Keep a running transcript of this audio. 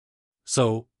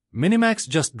So, Minimax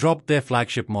just dropped their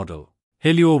flagship model,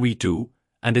 Hailuo V2,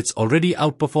 and it's already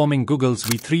outperforming Google's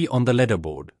V3 on the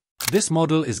leaderboard. This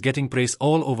model is getting praise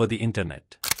all over the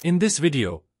internet. In this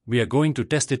video, we are going to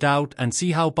test it out and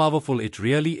see how powerful it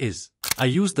really is. I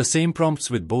used the same prompts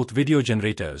with both video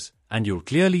generators, and you'll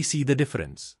clearly see the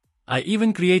difference. I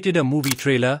even created a movie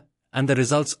trailer, and the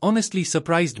results honestly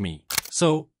surprised me.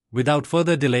 So, without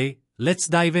further delay, let's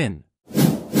dive in.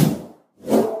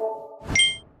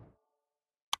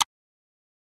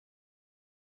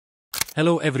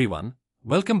 Hello everyone,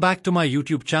 welcome back to my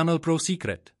YouTube channel Pro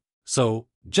Secret. So,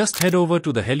 just head over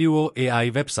to the Hailuo AI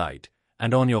website,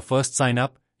 and on your first sign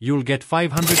up, you'll get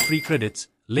 500 free credits,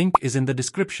 link is in the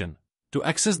description. To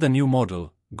access the new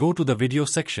model, go to the video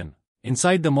section.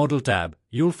 Inside the model tab,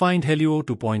 you'll find Hailuo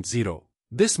 2.0.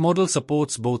 This model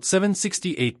supports both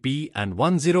 768p and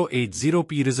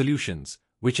 1080p resolutions,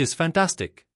 which is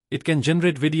fantastic. It can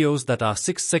generate videos that are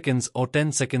 6 seconds or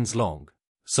 10 seconds long.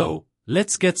 So,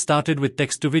 let's get started with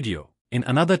text to video. In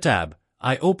another tab,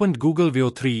 I opened Google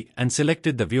Veo 3 and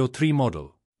selected the Veo 3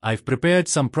 model. I've prepared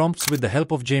some prompts with the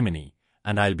help of Gemini,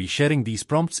 and I'll be sharing these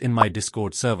prompts in my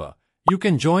Discord server. You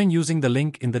can join using the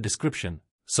link in the description.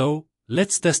 So,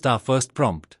 let's test our first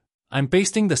prompt. I'm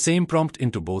pasting the same prompt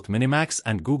into both Minimax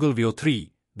and Google Veo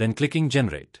 3, then clicking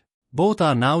Generate. Both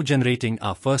are now generating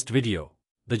our first video.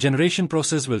 The generation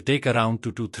process will take around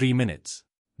 2 to 3 minutes.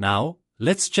 Now,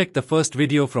 let's check the first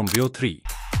video from Veo 3.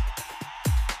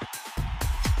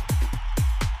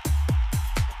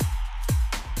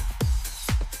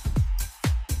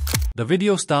 The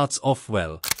video starts off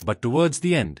well, but towards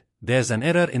the end, there's an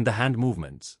error in the hand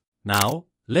movements. Now,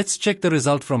 let's check the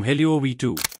result from Hailuo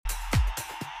V2.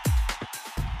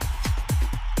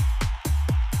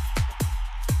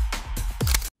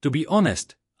 To be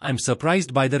honest, I'm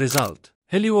surprised by the result.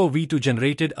 Hailuo V2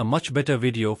 generated a much better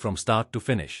video from start to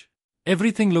finish.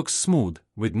 Everything looks smooth,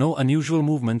 with no unusual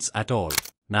movements at all.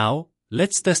 Now,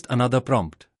 let's test another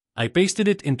prompt. I pasted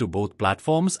it into both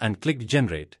platforms and clicked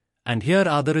Generate, and here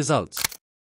are the results.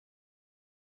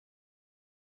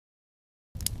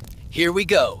 Here we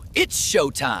go, it's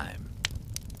showtime!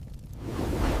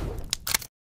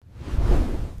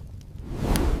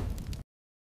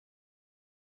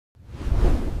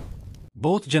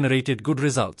 Both generated good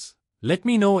results. Let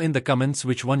me know in the comments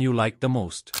which one you liked the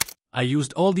most. I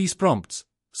used all these prompts,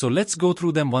 so let's go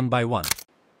through them one by one.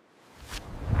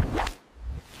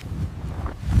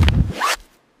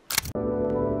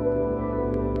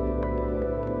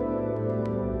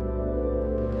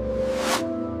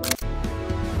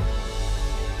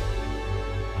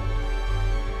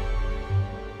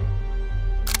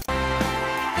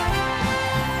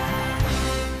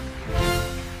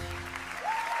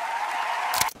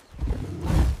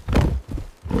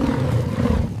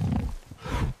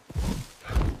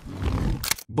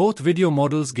 Both video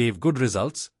models gave good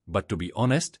results, but to be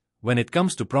honest, when it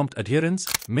comes to prompt adherence,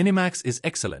 Minimax is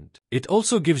excellent. It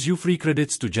also gives you free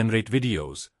credits to generate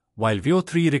videos, while Veo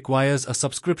 3 requires a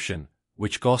subscription,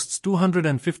 which costs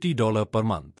 $250 per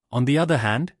month. On the other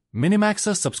hand,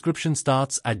 Minimax's subscription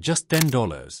starts at just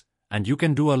 $10, and you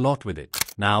can do a lot with it.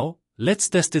 Now, let's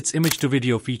test its image to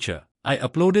video feature. I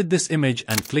uploaded this image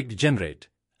and clicked Generate,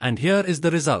 and here is the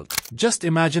result. Just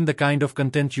imagine the kind of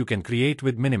content you can create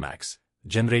with Minimax.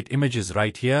 Generate images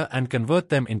right here and convert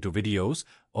them into videos,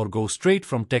 or go straight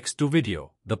from text to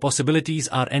video. The possibilities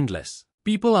are endless.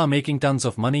 People are making tons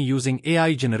of money using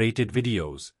AI-generated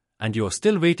videos, and you're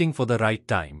still waiting for the right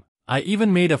time. I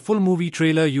even made a full movie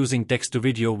trailer using text to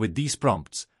video with these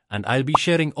prompts, and I'll be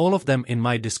sharing all of them in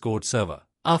my Discord server.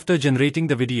 After generating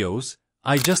the videos,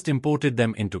 I just imported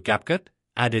them into CapCut,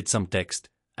 added some text,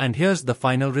 and here's the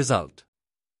final result.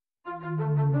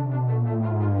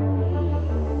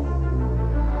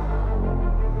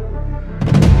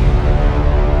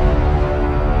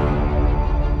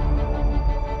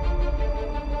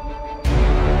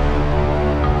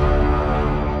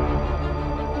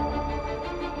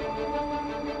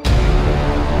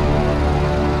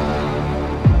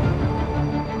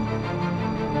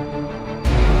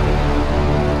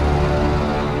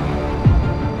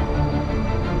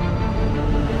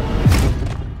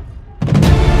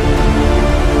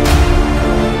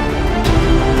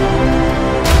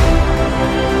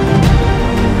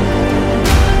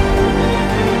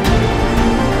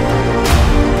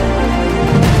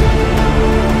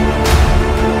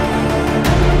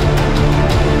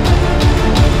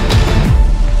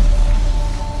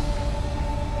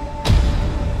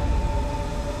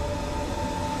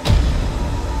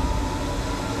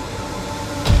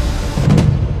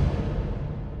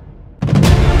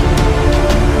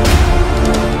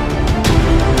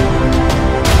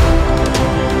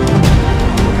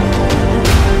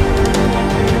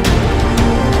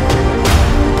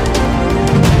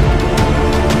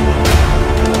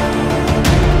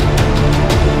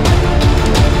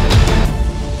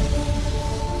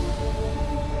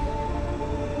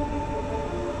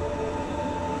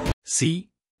 See?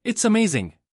 It's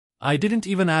amazing. I didn't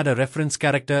even add a reference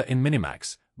character in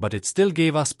Minimax, but it still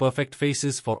gave us perfect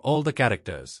faces for all the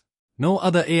characters. No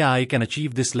other AI can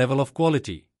achieve this level of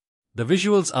quality. The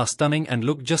visuals are stunning and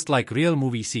look just like real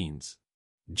movie scenes.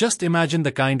 Just imagine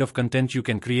the kind of content you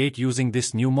can create using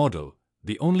this new model.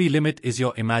 The only limit is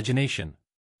your imagination.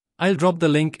 I'll drop the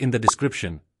link in the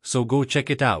description, so go check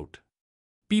it out.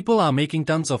 People are making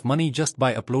tons of money just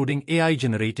by uploading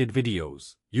AI-generated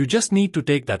videos. You just need to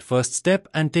take that first step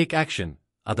and take action.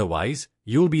 Otherwise,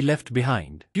 you'll be left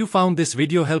behind. If you found this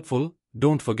video helpful,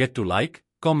 don't forget to like,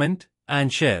 comment,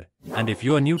 and share. And if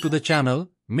you are new to the channel,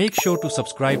 make sure to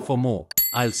subscribe for more.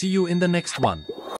 I'll see you in the next one.